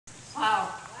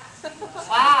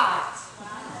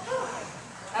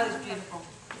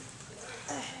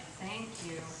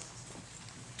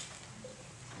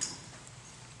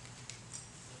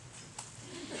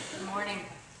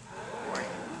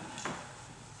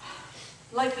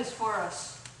Life is for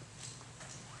us.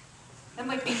 That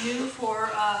might be new for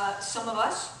some of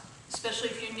us, especially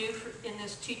if you're new in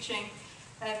this teaching.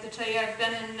 I have to tell you, I've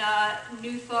been in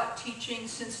New Thought teaching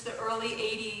since the early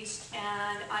 80s,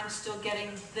 and I'm still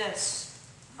getting this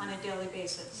on a daily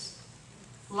basis.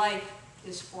 Life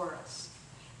is for us.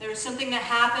 There is something that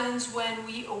happens when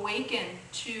we awaken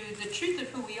to the truth of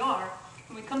who we are.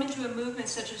 When we come into a movement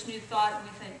such as New Thought, and we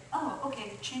think, oh,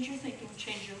 okay, change your thinking,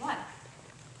 change your life.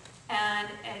 And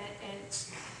it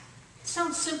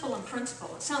sounds simple in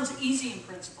principle. It sounds easy in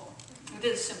principle. It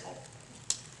is simple.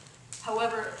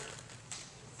 However,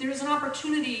 there is an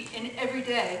opportunity in every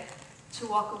day to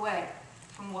walk away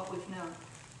from what we've known.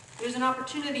 There's an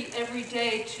opportunity every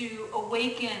day to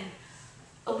awaken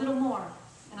a little more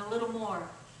and a little more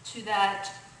to that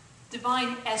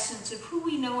divine essence of who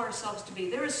we know ourselves to be.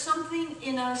 There is something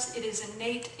in us, it is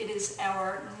innate, it is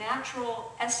our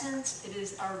natural essence, it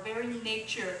is our very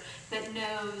nature that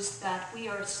knows that we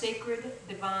are sacred,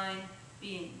 divine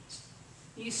beings.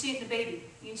 You see it in a baby.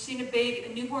 You see in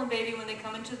a newborn baby when they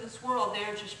come into this world, they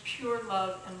are just pure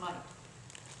love and light.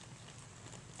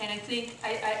 And I think,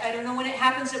 I don't know when it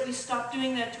happens that we stop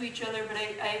doing that to each other, but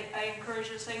I encourage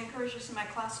this. I encourage this in my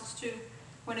classes too.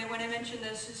 When I mention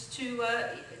this, is to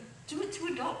do it to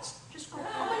adults. Just go, oh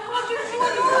my God, you're so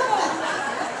adorable.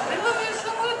 I love you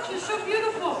so much. You're so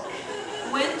beautiful.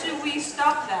 When do we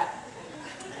stop that?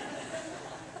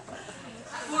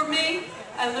 For me,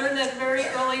 I learned that very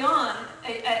early on.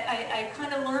 I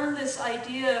kind of learned this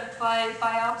idea by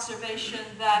observation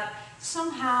that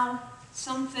somehow,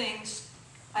 some things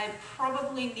I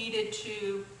probably needed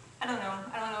to, I don't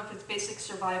know if it's basic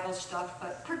survival stuff,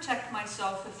 but protect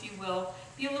myself, if you will,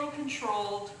 be a little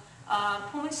controlled,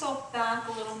 pull myself back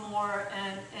a little more,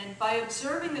 and by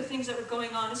observing the things that were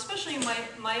going on, especially in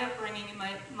my upbringing in my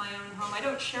own home, I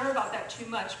don't share about that too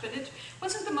much, but it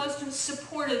wasn't the most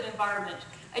supportive environment.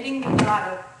 I didn't get a lot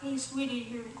of, hey sweetie,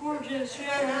 you're gorgeous,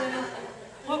 yeah,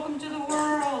 welcome to the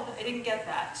world. I didn't get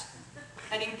that.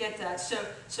 I didn't get that.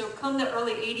 So come the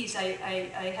early 80s,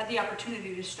 I had the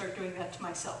opportunity to start doing that to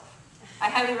myself. I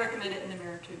highly recommend it in the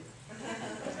mirror too.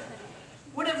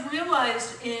 What I've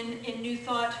realized in New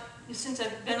Thought, since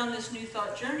I've been on this New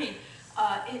Thought journey,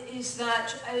 is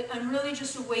that I'm really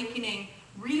just reawakening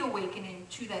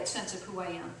to that sense of who I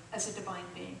am as a divine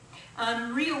being.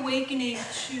 I'm reawakening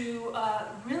to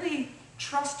really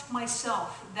trust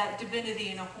myself, that divinity,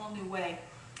 in a whole new way.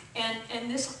 And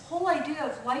this whole idea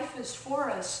of life is for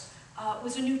us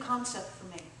was a new concept for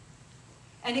me.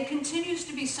 And it continues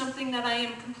to be something that I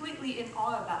am completely in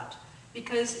awe about.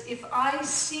 Because if I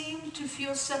seem to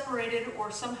feel separated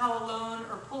or somehow alone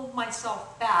or pulled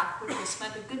myself back, which I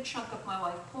spent a good chunk of my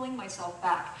life pulling myself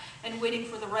back and waiting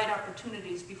for the right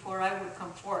opportunities before I would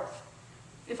come forth,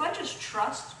 if I just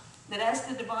trust that as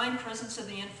the divine presence of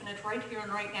the infinite right here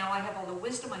and right now, I have all the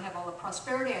wisdom, I have all the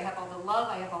prosperity, I have all the love,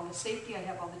 I have all the safety, I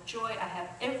have all the joy, I have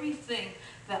everything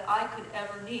that I could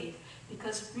ever need.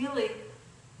 Because really,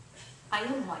 I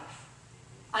am life.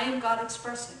 I am God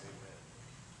expressing.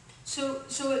 So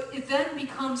it then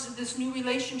becomes this new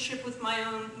relationship with my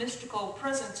own mystical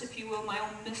presence, if you will, my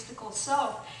own mystical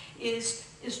self, is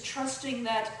trusting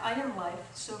that I am life.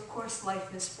 So of course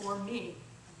life is for me.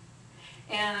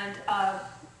 And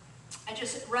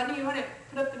Rodney, you want to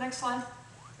put up the next slide?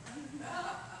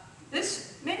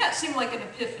 This may not seem like an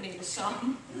epiphany to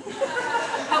some.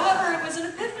 However, it was an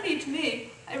epiphany to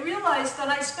me. I realized that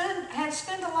I had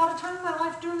spent a lot of time in my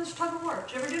life doing this tug of war.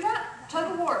 Did you ever do that?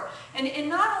 Tug of war. And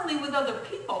not only with other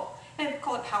people, and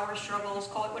call it power struggles,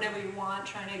 call it whatever you want,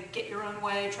 trying to get your own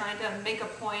way, trying to make a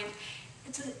point.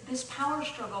 It's this power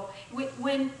struggle.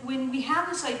 When we have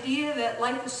this idea that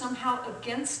life is somehow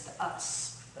against us,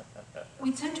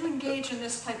 we tend to engage in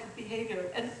this type of behavior.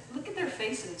 And look at their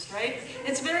faces, right?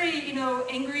 It's very,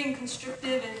 angry and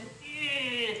constrictive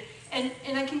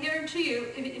and I can guarantee you,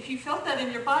 if you felt that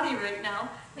in your body right now,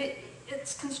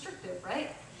 it's constrictive,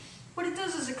 right? What it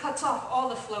does is it cuts off all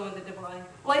the flow of the divine.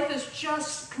 Life is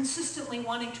just consistently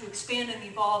wanting to expand and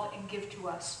evolve and give to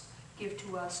us, give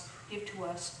to us, give to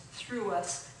us, through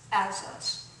us, as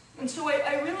us. And so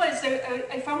I realized that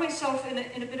I found myself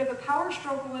in a bit of a power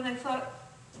struggle when I thought,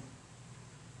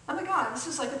 oh my God, this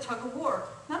is like a tug of war.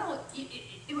 Not only,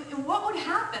 what would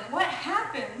happen? What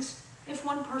happens if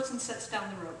one person sets down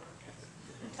the rope?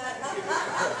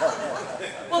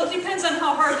 Well, it depends on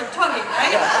how hard they're tugging,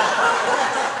 right?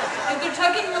 If they're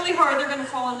tugging really hard, they're going to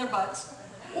fall on their butts.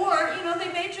 Or,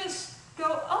 they may just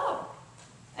go, oh,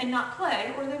 and not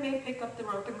play, or they may pick up the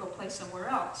rope and go play somewhere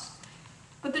else.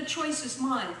 But the choice is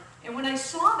mine. And when I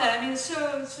saw that, it's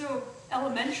so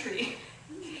elementary.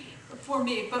 for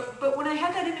me. But when I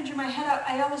had that image in my head,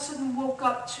 I all of a sudden woke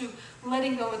up to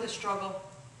letting go of the struggle.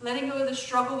 Letting go of the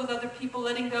struggle with other people,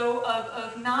 letting go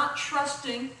of not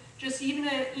trusting just even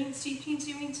a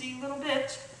teensy little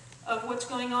bit of what's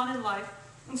going on in life,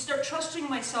 and start trusting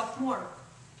myself more.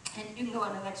 And you can go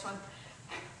on to the next one.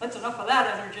 That's enough of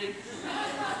that energy.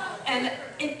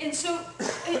 And so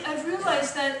I've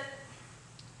realized that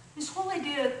this whole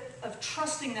idea of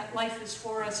trusting that life is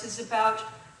for us is about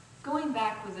going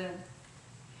back within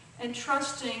and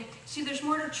trusting. See, there's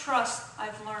more to trust,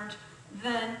 I've learned,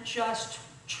 than just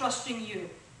trusting you,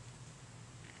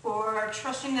 or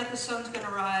trusting that the sun's going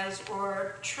to rise,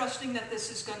 or trusting that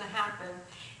this is going to happen.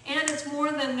 And it's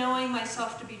more than knowing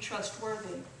myself to be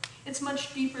trustworthy. It's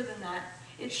much deeper than that.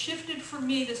 It shifted for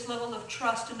me this level of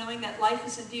trust and knowing that life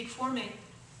is indeed for me,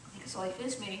 because life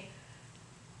is me,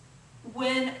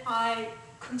 when I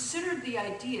considered the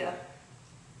idea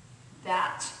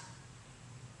that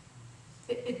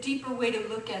a deeper way to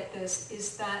look at this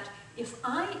is that if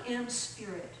I am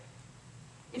spirit,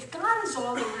 if God is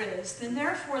all there is, then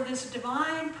therefore this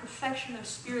divine perfection of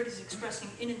spirit is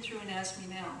expressing in and through and as me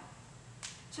now.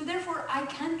 So therefore I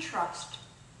can trust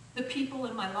the people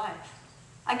in my life.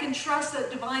 I can trust that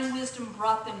divine wisdom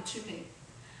brought them to me.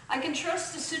 I can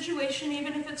trust the situation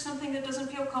even if it's something that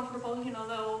doesn't feel comfortable,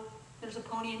 though there's a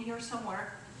pony in here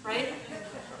somewhere, right?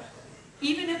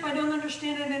 Even if I don't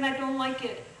understand it and I don't like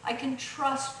it, I can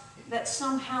trust that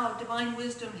somehow divine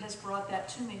wisdom has brought that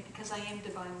to me because I am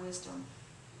divine wisdom.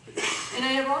 And I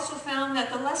have also found that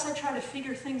the less I try to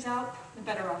figure things out, the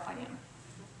better off I am.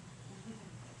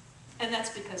 And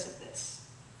that's because of this.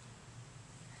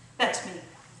 That's me.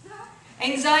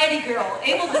 Anxiety girl,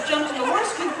 able to jump to the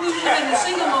worst conclusion in a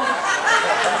single moment.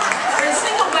 Or a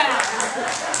single bound.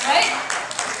 Right?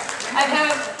 I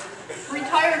have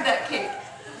retired that cape.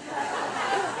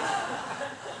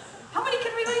 How many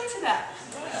can relate to that?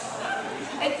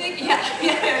 I think, yeah, the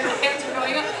hands are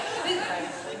going up.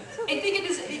 I think it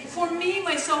is, for me,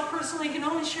 myself personally, I can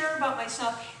only share about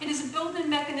myself. It is a built-in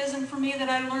mechanism for me that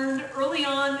I learned early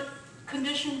on,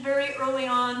 conditioned very early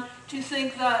on, to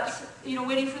think that,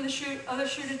 waiting for the other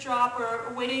shoe to drop,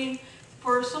 or waiting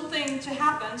for something to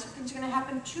happen, something's going to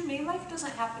happen to me. Life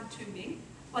doesn't happen to me.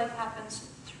 Life happens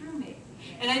through me.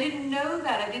 And I didn't know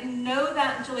that. I didn't know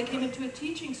that until I came into a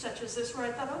teaching such as this, where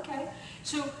I thought, okay,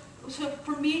 so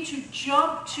for me to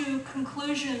jump to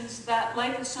conclusions that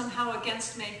life is somehow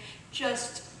against me,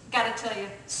 just, gotta tell you,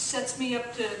 sets me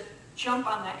up to jump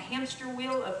on that hamster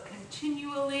wheel of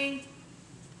continually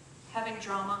having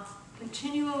drama,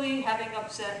 continually having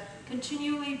upset,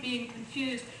 continually being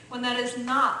confused, when that is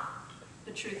not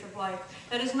the truth of life.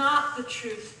 That is not the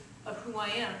truth of who I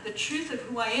am. The truth of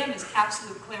who I am is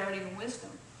absolute clarity and wisdom.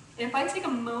 And if I take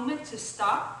a moment to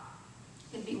stop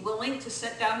and be willing to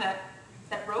set down that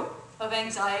rope of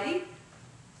anxiety,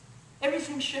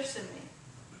 everything shifts in me.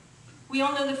 We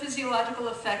all know the physiological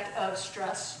effect of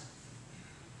stress.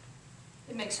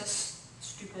 It makes us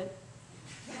stupid.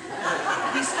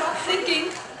 We stop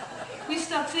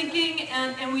thinking,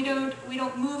 and we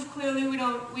don't move clearly. We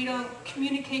don't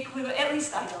communicate clearly. At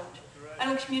least I don't. I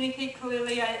don't communicate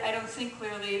clearly. I don't think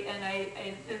clearly, and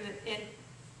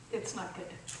it's not good.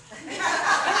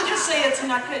 I can just say it's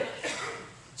not good.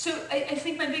 So I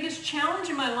think my biggest challenge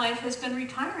in my life has been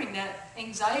retiring that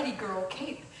anxiety girl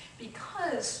cape,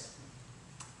 because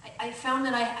I found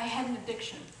that I had an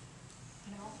addiction.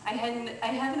 I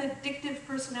have an addictive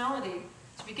personality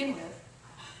to begin with,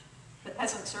 that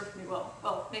hasn't served me well.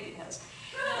 Well, maybe it has.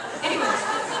 Anyways,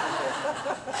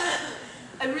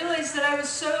 I realized that I was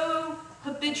so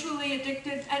habitually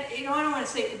addicted. I don't want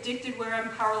to say addicted where I'm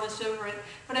powerless over it,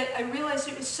 but I realized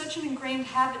it was such an ingrained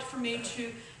habit for me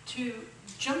to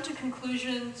jump to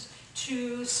conclusions,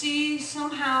 to see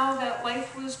somehow that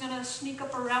life was going to sneak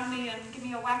up around me and give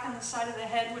me a whack on the side of the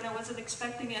head when I wasn't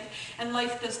expecting it, and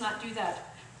life does not do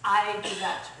that. I do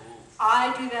that.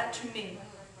 I do that to me.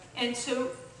 And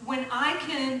so when I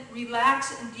can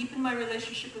relax and deepen my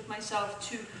relationship with myself,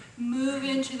 to move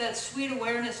into that sweet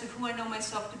awareness of who I know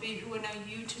myself to be, who I know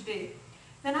you to be,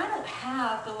 then I don't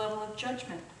have the level of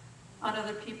judgment on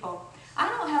other people. I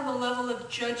don't have a level of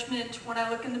judgment when I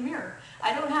look in the mirror.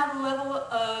 I don't have a level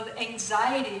of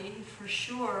anxiety, for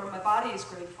sure. My body is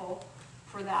grateful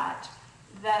for that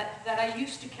I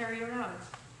used to carry around.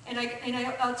 And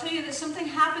I'll tell you that something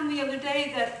happened the other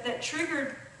day that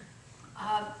triggered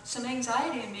some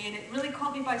anxiety in me, and it really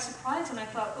caught me by surprise, and I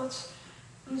thought,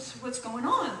 what's going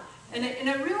on? And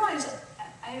I realized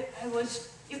I was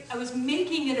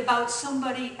making it about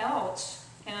somebody else,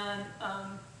 and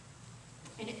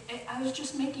I was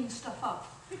just making stuff up.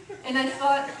 And I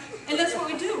thought, and that's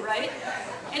what we do, right?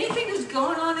 Anything that's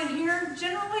going on in here,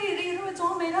 generally, you know, it's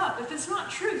all made up. If it's not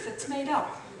truth, it's made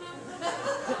up.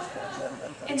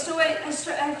 And so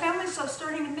I found myself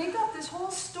starting to make up this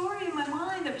whole story in my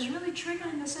mind that was really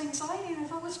triggering this anxiety. And I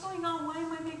thought, what's going on? Why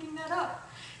am I making that up?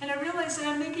 And I realized that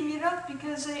I'm making it up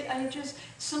because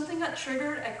something got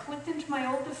triggered. I clicked into my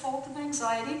old default of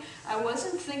anxiety. I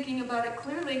wasn't thinking about it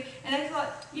clearly. And I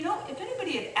thought, you know, if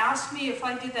anybody had asked me if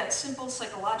I did that simple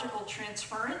psychological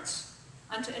transference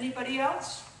onto anybody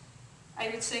else, I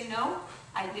would say no,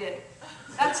 I did.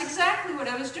 That's exactly what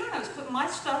I was doing. I was putting my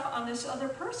stuff on this other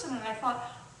person, and I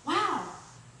thought, wow,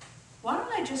 why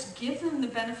don't I just give them the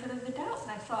benefit of the doubt?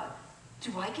 And I thought,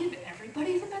 do I give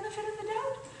everybody the benefit of the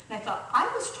doubt? And I thought,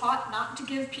 I was taught not to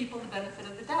give people the benefit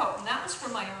of the doubt, and that was for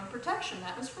my own protection.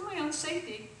 That was for my own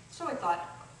safety, so I thought.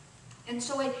 And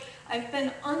so I've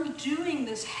been undoing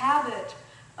this habit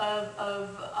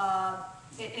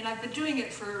and I've been doing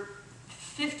it for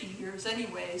 50 years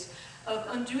anyways, of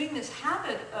undoing this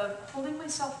habit of holding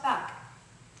myself back,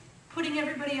 putting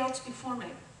everybody else before me,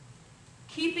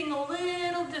 keeping a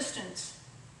little distance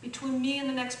between me and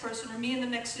the next person or me and the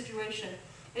next situation.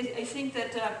 I think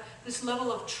that this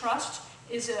level of trust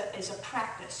is a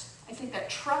practice. I think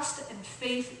that trust and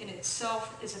faith in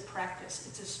itself is a practice.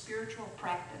 It's a spiritual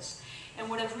practice. And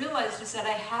what I've realized is that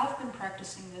I have been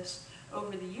practicing this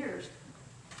over the years.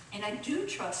 And I do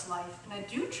trust life, and I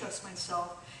do trust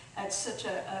myself at such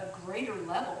a greater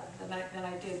level than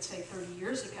I did, say, 30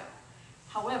 years ago.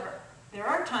 However, there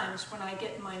are times when I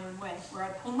get in my own way, where I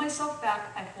pull myself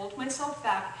back, I hold myself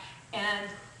back, and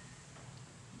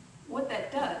what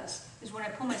that does is when I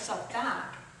pull myself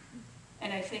back,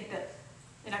 and I think that,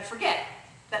 and I forget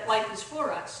that life is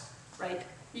for us, right?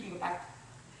 You can go back.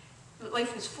 That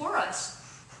life is for us,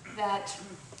 that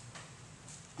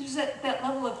there's that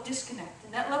level of disconnect.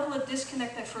 And that level of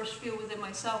disconnect I first feel within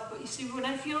myself. But you see, when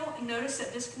I feel and notice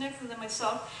that disconnect within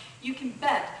myself, you can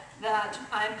bet that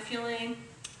I'm feeling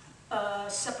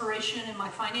separation in my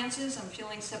finances. I'm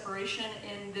feeling separation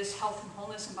in this health and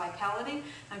wholeness and vitality.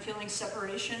 I'm feeling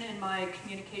separation in my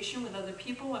communication with other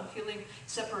people. I'm feeling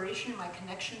separation in my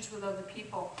connections with other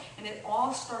people. And it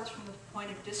all starts from the point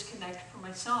of disconnect for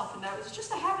myself. And that was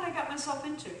just a habit I got myself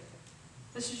into.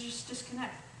 This is just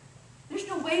disconnect. There's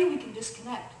no way we can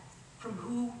disconnect from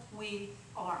who we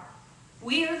are.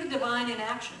 We are the divine in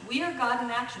action. We are God in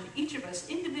action, each of us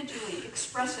individually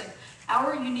expressing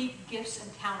our unique gifts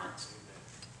and talents.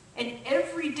 And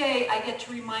every day I get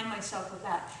to remind myself of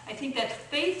that. I think that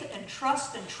faith and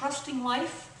trusting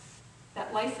life,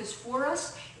 that life is for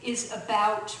us, is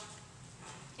about,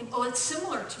 well, it's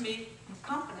similar to me with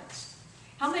confidence.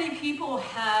 How many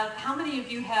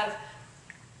of you have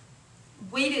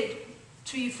waited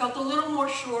till you felt a little more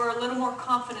sure, a little more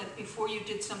confident before you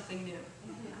did something new?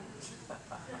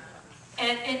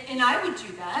 And I would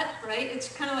do that, right?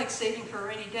 It's kind of like saving for a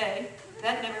rainy day.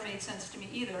 That never made sense to me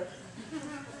either.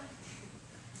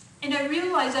 And I've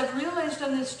realized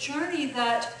on this journey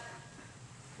that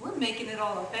we're making it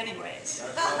all up anyways.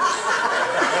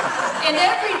 And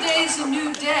every day is a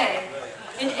new day.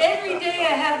 And every day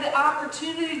I have the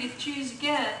opportunity to choose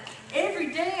again.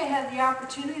 Every day I have the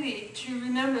opportunity to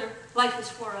remember life is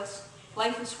for us.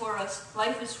 Life is for us.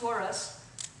 Life is for us.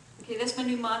 Okay, that's my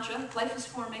new mantra. Life is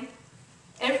for me.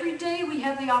 Every day we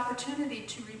have the opportunity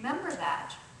to remember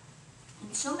that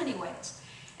in so many ways.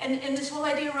 And this whole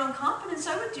idea around confidence,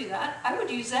 I would do that. I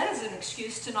would use that as an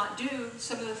excuse to not do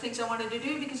some of the things I wanted to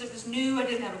do because it was new. I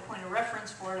didn't have a point of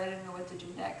reference for it. I didn't know what to do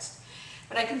next.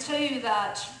 But I can tell you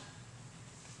that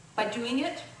by doing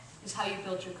it is how you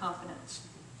build your confidence.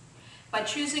 By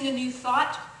choosing a new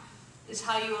thought is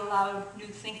how you allow new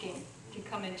thinking to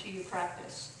come into your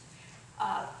practice.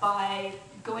 By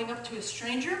going up to a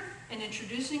stranger and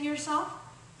introducing yourself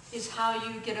is how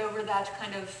you get over that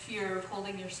kind of fear of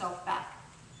holding yourself back.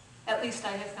 At least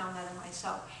I have found that in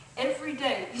myself. Every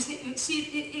day, you see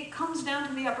it comes down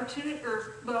to the opportunity,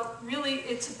 well, really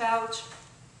it's about,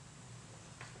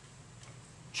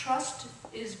 trust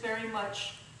is very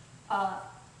much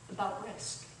about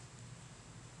risk.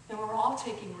 And we're all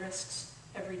taking risks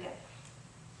every day.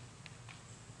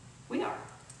 We are.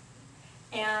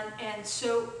 And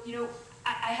so, you know,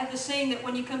 I have the saying that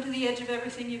when you come to the edge of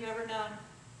everything you've ever done,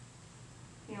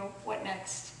 you know, what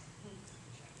next?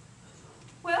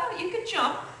 Well, you could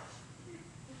jump.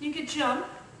 You could jump,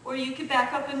 or you could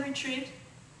back up and retreat,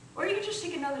 or you could just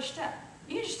take another step.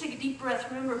 You can just take a deep breath,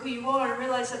 remember who you are, and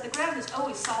realize that the ground is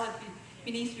always solid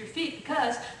beneath your feet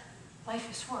because life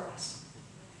is for us.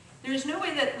 There is no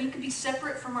way that we could be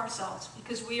separate from ourselves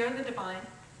because we are the divine.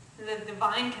 The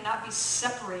divine cannot be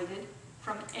separated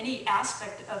from any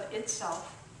aspect of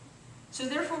itself. So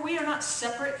therefore, we are not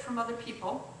separate from other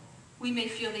people. We may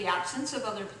feel the absence of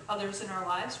others in our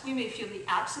lives. We may feel the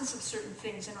absence of certain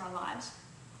things in our lives.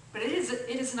 But it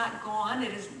is not gone.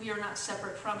 We are not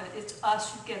separate from it. It's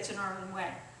us who gets in our own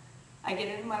way. I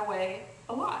get in my way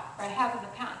a lot, or I have in the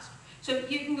past. So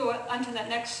you can go on to that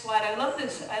next slide. I love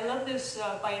this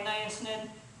by Anais Nin.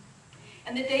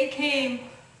 And the day came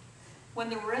when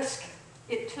the risk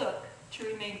it took to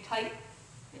remain tight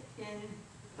in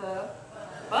the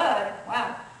bud,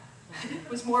 wow,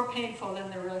 was more painful than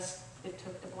the risk it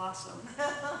took to blossom.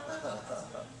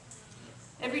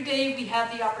 Every day we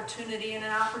have the opportunity, and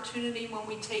an opportunity when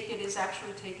we take it is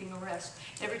actually taking a risk.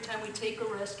 Every time we take a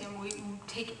risk and we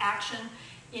take action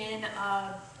in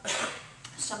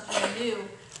something new,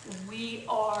 we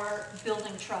are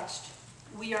building trust.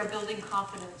 We are building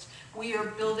confidence. We are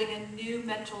building a new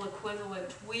mental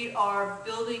equivalent. We are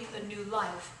building a new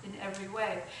life in every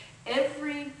way.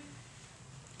 Everything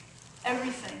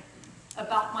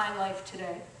about my life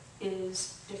today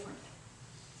is different.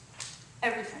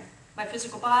 Everything. My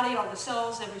physical body, all the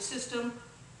cells, every system,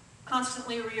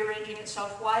 constantly rearranging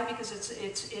itself. Why? Because it's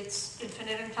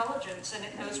infinite intelligence, and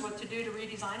it knows what to do to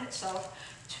redesign itself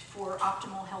for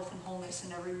optimal health and wholeness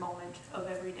in every moment of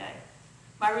every day.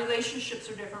 My relationships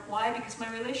are different. Why? Because my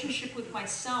relationship with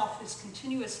myself is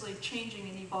continuously changing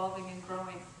and evolving and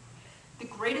growing. The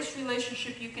greatest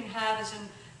relationship you can have is in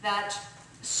that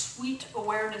sweet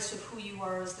awareness of who you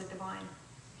are as the divine.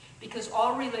 Because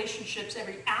all relationships,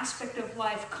 every aspect of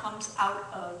life comes out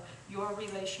of your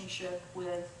relationship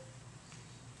with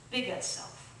Big S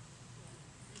Self.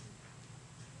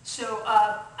 So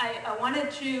I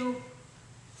wanted to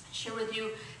share with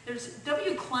you, there's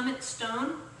W. Clement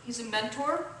Stone. He's a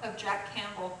mentor of Jack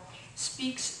Campbell.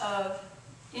 Speaks of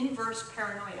inverse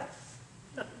paranoia.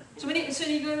 So when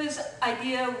you go to this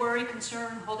idea, worry,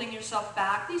 concern, holding yourself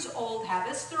back, these old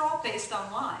habits, they're all based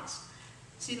on lies.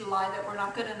 See, the lie that we're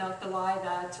not good enough, the lie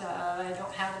that I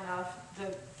don't have enough,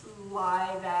 the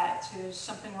lie that there's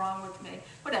something wrong with me,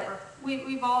 whatever.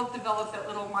 We've all developed that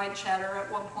little mind chatter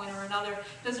at one point or another.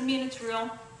 Doesn't mean it's real.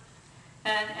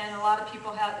 And a lot of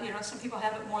people have, some people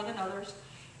have it more than others.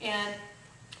 And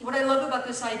what I love about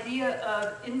this idea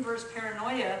of inverse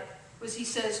paranoia was he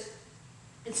says,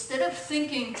 instead of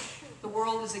thinking the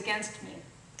world is against me,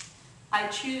 I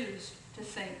choose to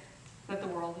think that the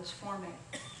world is for me.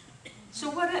 So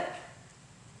what if?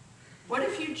 What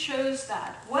if you chose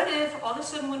that? What if all of a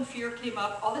sudden when fear came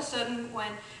up, all of a sudden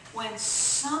when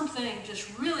something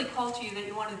just really called to you that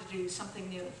you wanted to do something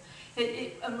new?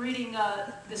 I'm reading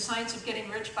The Science of Getting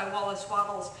Rich by Wallace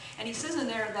Wattles, and he says in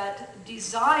there that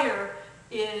desire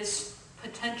is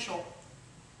potential,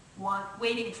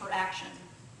 waiting for action.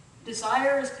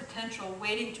 Desire is potential,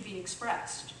 waiting to be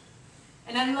expressed.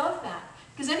 And I love that.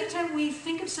 Because anytime we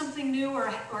think of something new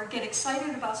or get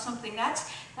excited about something, that's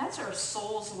our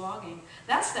soul's longing.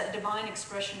 That's that divine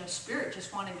expression of spirit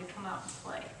just wanting to come out and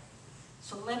play.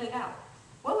 So let it out.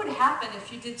 What would happen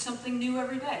if you did something new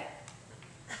every day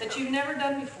that you've never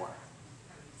done before?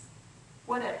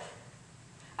 What if?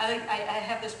 I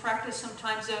have this practice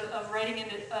sometimes of writing in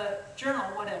a journal,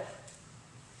 what if?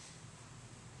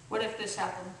 What if this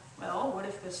happened? Well, what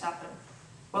if this happened?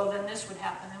 Well, then this would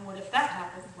happen. And what if that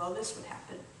happened? Well, this would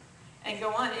happen. And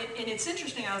go on. And it's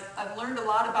interesting. I've learned a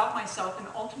lot about myself. And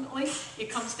ultimately, it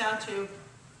comes down to,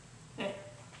 hey,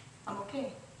 I'm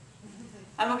okay.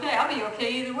 I'm okay. I'll be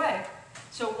okay either way.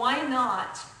 So why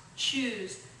not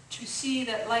choose to see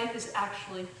that life is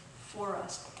actually for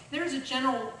us? There's a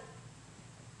general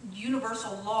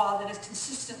universal law that is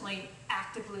consistently,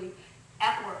 actively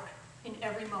at work in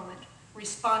every moment,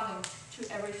 responding to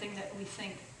everything that we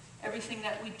think, everything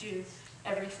that we do,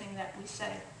 everything that we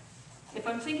say. If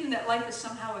I'm thinking that life is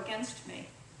somehow against me,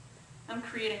 I'm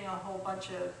creating a whole bunch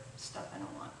of stuff I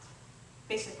don't want,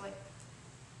 basically.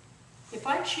 If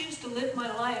I choose to live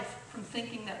my life from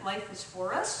thinking that life is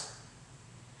for us,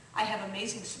 I have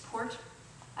amazing support.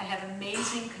 I have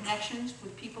amazing connections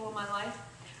with people in my life.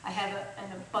 I have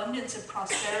an abundance of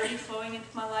prosperity flowing into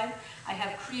my life. I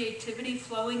have creativity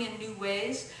flowing in new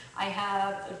ways. I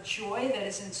have a joy that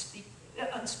is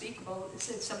unspeakable.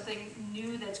 It's something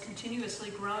new that's continuously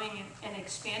growing and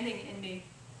expanding in me.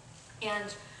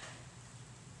 And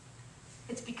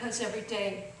it's because every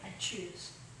day I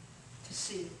choose to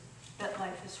see that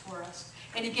life is for us.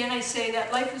 And again, I say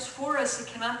that life is for us. It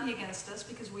cannot be against us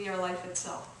because we are life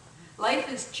itself.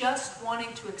 Life is just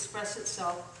wanting to express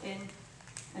itself in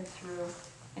and through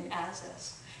and as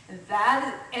us. And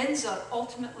that ends up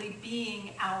ultimately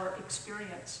being our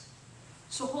experience.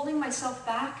 So holding myself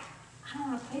back, I don't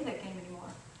want to play that game anymore.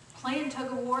 Playing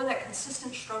tug of war, that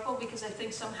consistent struggle because I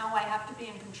think somehow I have to be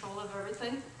in control of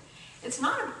everything. It's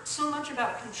not so much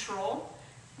about control.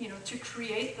 You know, to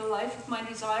create the life of my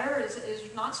desire is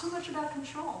not so much about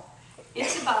control.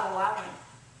 It's about allowing.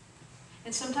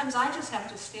 And sometimes I just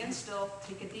have to stand still,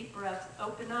 take a deep breath,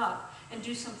 open up, and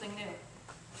do something new.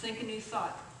 Think a new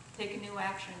thought. Take a new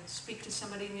action. Speak to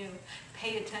somebody new.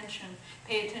 Pay attention.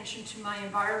 Pay attention to my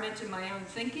environment and my own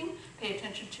thinking. Pay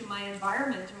attention to my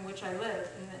environment in which I live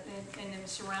and am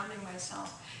surrounding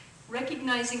myself.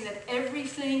 Recognizing that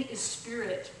everything is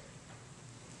spirit.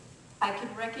 I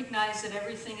can recognize that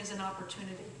everything is an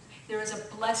opportunity. There is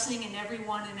a blessing in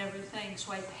everyone and everything,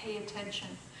 so I pay attention.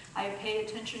 I pay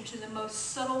attention to the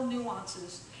most subtle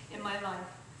nuances in my life.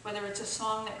 Whether it's a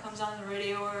song that comes on the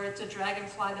radio or it's a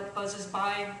dragonfly that buzzes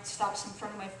by and stops in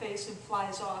front of my face and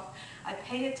flies off. I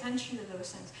pay attention to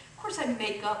those things. Of course, I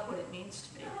make up what it means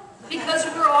to me. Because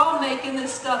we're all making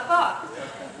this stuff up.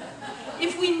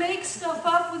 If we make stuff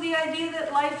up with the idea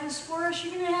that life is for us,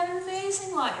 you're going to have an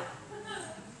amazing life.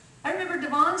 I remember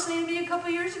Devon saying to me a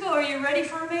couple years ago, "Are you ready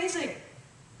for amazing?"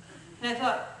 And I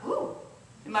thought, ooh,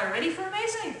 am I ready for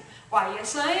amazing? Why,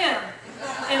 yes I am.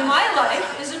 And my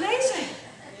life is amazing.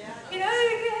 You know,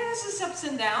 it has its ups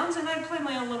and downs, and I play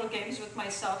my own little games with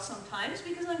myself sometimes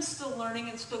because I'm still learning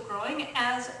and still growing,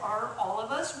 as are all of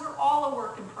us. We're all a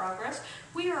work in progress.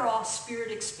 We are all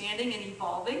spirit expanding and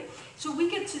evolving. So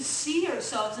we get to see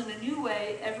ourselves in a new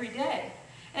way every day.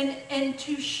 And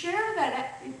to share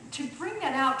that, to bring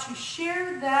that out, to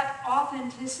share that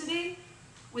authenticity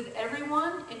with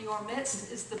everyone in your midst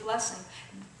is the blessing.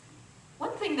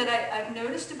 One thing that I've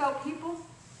noticed about people,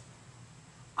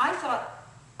 I thought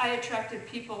I attracted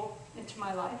people into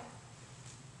my life,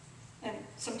 and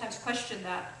sometimes questioned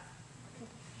that.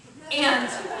 And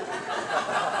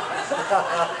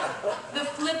the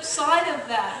flip side of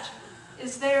that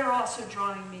is they're also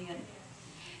drawing me in.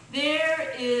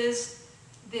 There is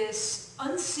this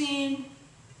unseen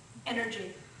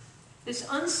energy, this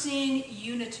unseen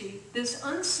unity, this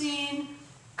unseen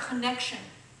connection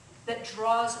that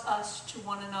draws us to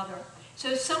one another. So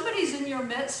if somebody's in your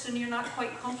midst and you're not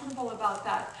quite comfortable about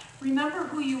that, remember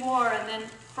who you are, and then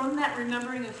from that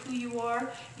remembering of who you are,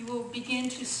 you will begin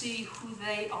to see who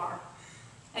they are.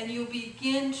 And you'll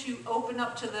begin to open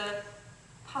up to the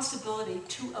possibility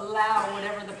to allow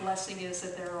whatever the blessing is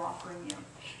that they're offering you.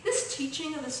 This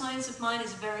teaching of the science of mind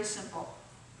is very simple.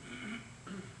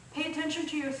 Pay attention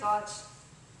to your thoughts.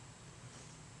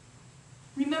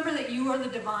 Remember that you are the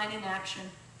divine in action.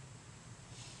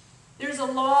 There's a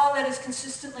law that is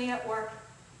consistently at work.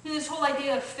 You know, this whole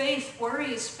idea of faith,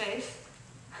 worry is faith.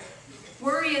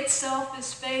 Worry itself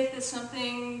is faith that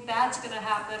something bad's going to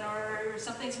happen or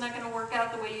something's not going to work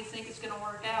out the way you think it's going to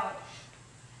work out.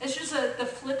 It's just the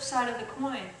flip side of the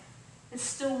coin. It's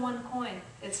still one coin.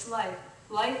 It's life.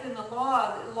 Life and the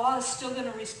law is still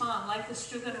going to respond. Life is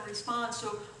still going to respond.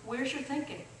 So where's your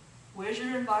thinking? Where's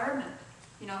your environment?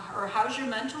 You know, or how's your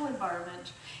mental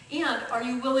environment? And are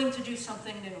you willing to do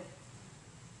something new?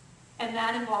 And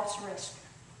that involves risk.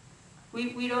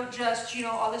 We don't just, you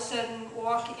know, all of a sudden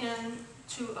walk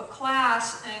into a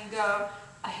class and go,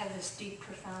 I have this deep,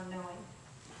 profound knowing.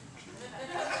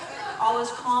 All is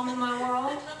calm in my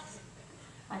world.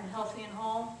 I'm healthy and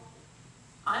whole.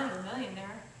 I'm a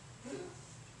millionaire.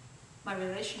 My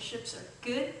relationships are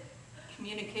good.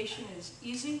 Communication is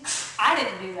easy. I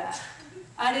didn't do that.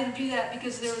 I didn't do that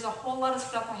because there was a whole lot of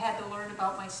stuff I had to learn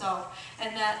about myself.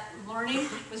 And that learning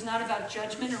was not about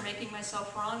judgment or making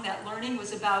myself wrong. That learning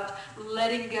was about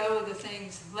letting go of the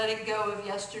things, letting go of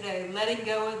yesterday, letting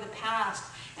go of the past,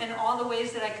 and all the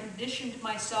ways that I conditioned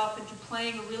myself into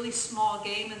playing a really small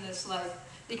game in this life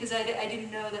because I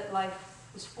didn't know that life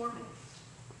was for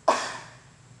me.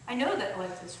 I know that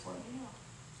life is for me.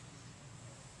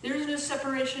 There is no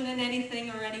separation in anything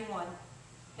or anyone.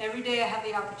 Every day I have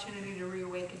the opportunity to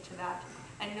reawaken to that.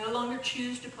 I no longer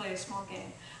choose to play a small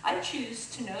game. I choose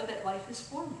to know that life is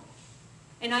for me.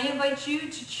 And I invite you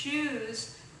to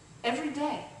choose every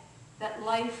day that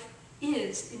life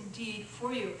is indeed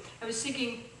for you. I was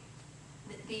thinking,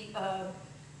 I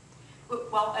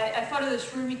thought of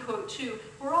this Rumi quote too.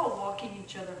 We're all walking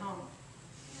each other home.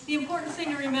 The important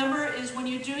thing to remember is when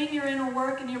you're doing your inner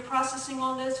work and you're processing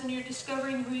all this and you're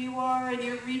discovering who you are and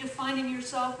you're redefining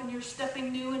yourself and you're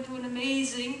stepping new into an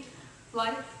amazing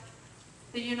life,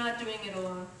 that you're not doing it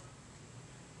alone.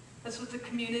 That's what the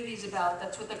community's about.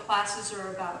 That's what the classes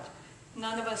are about.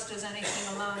 None of us does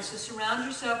anything alone. So surround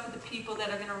yourself with the people that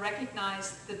are going to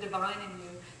recognize the divine in you.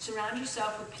 Surround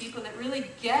yourself with people that really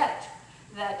get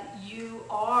that you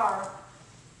are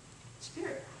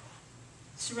spirit.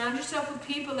 Surround yourself with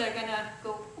people that are going to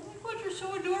go, oh my God, you're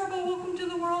so adorable. Welcome to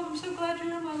the world. I'm so glad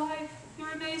you're in my life.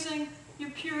 You're amazing. You're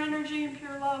pure energy and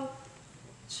pure love.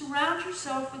 Surround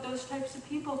yourself with those types of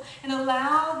people and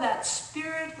allow that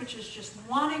spirit, which is just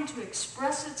wanting to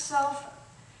express itself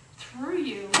through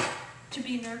you, to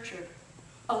be nurtured.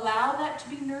 Allow that to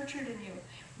be nurtured in you.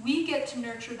 We get to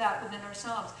nurture that within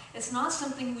ourselves. It's not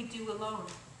something we do alone.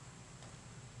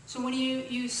 So when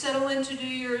you settle in to do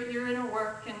your inner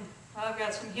work, and I've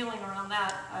got some healing around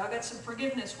that, I've got some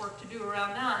forgiveness work to do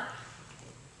around that,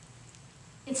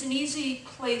 it's an easy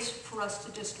place for us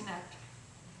to disconnect.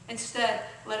 Instead,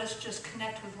 let us just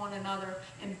connect with one another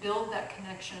and build that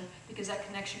connection, because that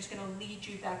connection is going to lead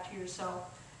you back to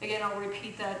yourself. Again, I'll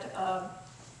repeat that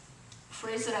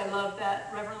phrase that I love that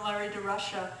Reverend Larry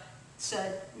DeRusha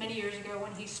said many years ago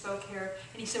when he spoke here.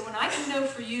 And he said, when I can know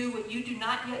for you what you do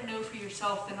not yet know for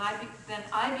yourself, then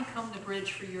I become the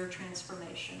bridge for your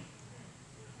transformation.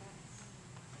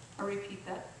 I'll repeat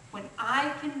that. When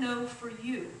I can know for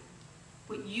you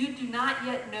what you do not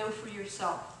yet know for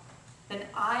yourself, then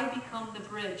I become the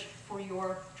bridge for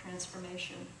your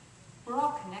transformation. We're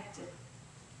all connected.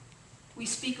 We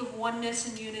speak of oneness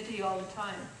and unity all the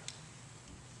time.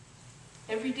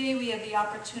 Every day we have the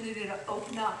opportunity to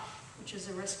open up, which is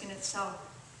a risk in itself.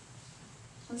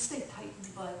 Let's stay tight in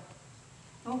the bud.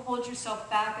 Don't hold yourself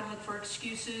back and look for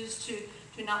excuses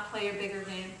to not play a bigger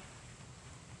game.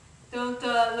 Don't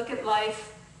look at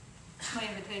life. It's my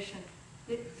invitation.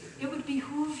 It would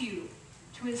behoove you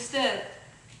to, instead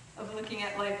of looking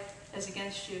at life as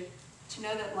against you, to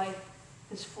know that life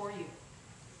is for you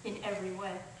in every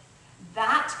way.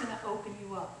 That's going to open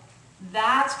you up.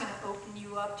 That's going to open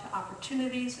you up to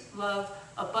opportunities, love,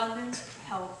 abundance,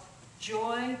 health,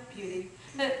 joy, beauty,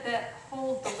 that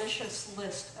whole delicious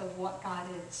list of what God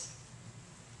is.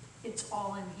 It's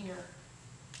all in here.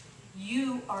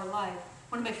 You are life.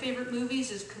 One of my favorite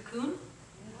movies is Cocoon.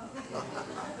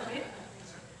 Right?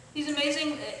 These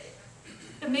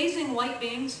amazing light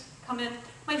beings come in.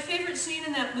 My favorite scene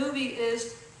in that movie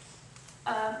is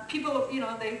people,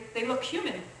 they look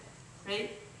human,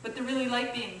 right? But they're really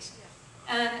light beings.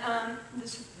 And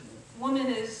this woman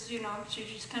is, she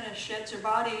just kind of sheds her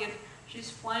body and she's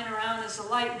flying around as a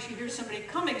light, and she hears somebody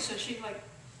coming, so she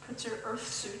puts her earth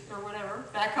suit or whatever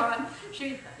back on.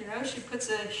 She puts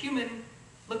a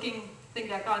human-looking thing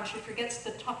back on. She forgets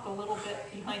to tuck a little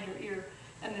bit behind her ear,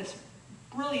 and this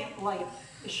brilliant light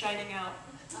is shining out.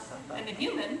 And the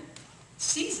human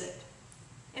sees it.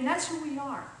 And that's who we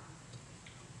are.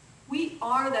 We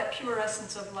are that pure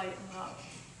essence of light and love.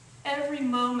 Every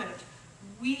moment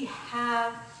we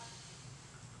have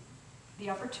the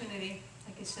opportunity,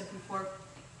 like I said before,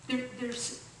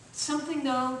 there's something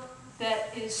though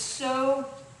that is so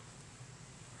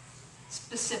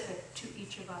specific to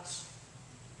each of us.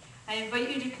 I invite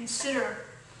you to consider,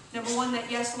 number one,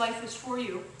 that yes, life is for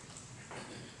you.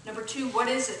 Number two, what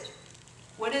is it?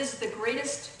 What is the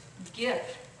greatest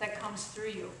gift that comes through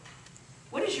you?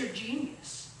 What is your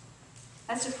genius?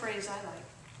 That's a phrase I like.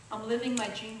 I'm living my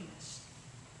genius.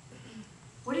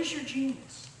 What is your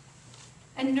genius?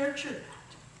 And nurture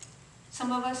that.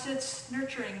 Some of us it's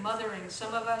nurturing, mothering.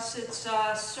 Some of us it's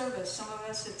service. Some of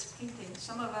us it's painting.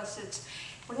 Some of us it's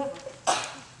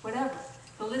whatever.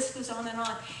 The list goes on and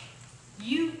on.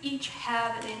 You each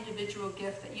have an individual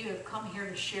gift that you have come here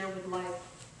to share with life.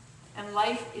 And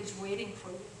life is waiting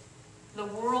for you. The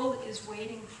world is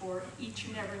waiting for each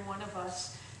and every one of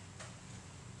us.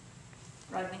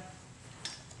 Rodney,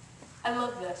 I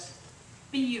love this.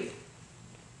 Be you.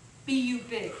 Be you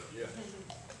big. Yeah.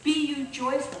 Be you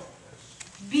joyful.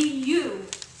 Be you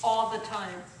all the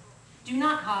time. Do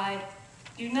not hide.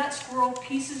 Do not squirrel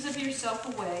pieces of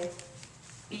yourself away.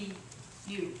 Be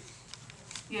you.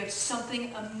 You have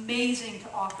something amazing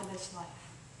to offer this life.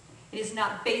 It is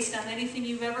not based on anything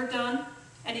you've ever done,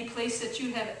 any place that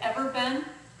you have ever been.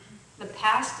 The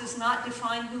past does not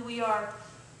define who we are.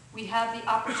 We have the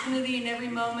opportunity in every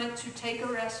moment to take a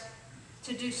risk,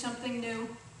 to do something new,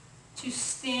 to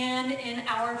stand in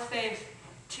our faith,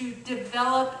 to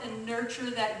develop and nurture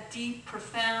that deep,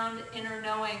 profound inner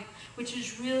knowing, which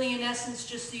is really, in essence,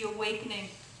 just the awakening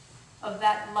of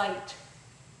that light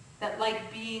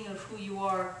being of who you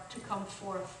are to come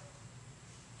forth.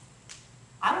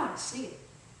 I want to see it.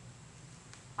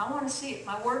 I want to see it.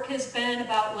 My work has been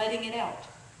about letting it out.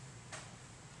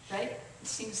 Right? It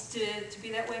seems to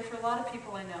be that way for a lot of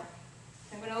people I know.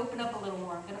 I'm going to open up a little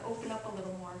more. I'm going to open up a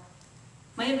little more.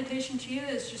 My invitation to you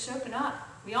is just open up.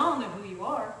 We all know who you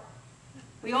are.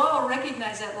 We all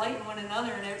recognize that light in one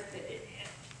another and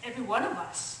every one of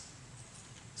us.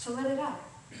 So let it out.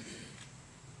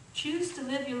 Choose to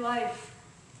live your life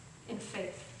in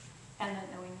faith and that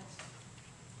knowingness.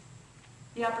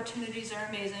 The opportunities are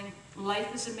amazing.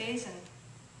 Life is amazing.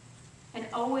 And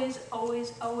always,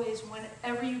 always, always,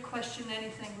 whenever you question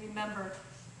anything, remember,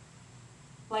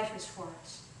 life is for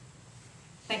us.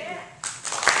 Thank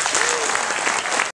you.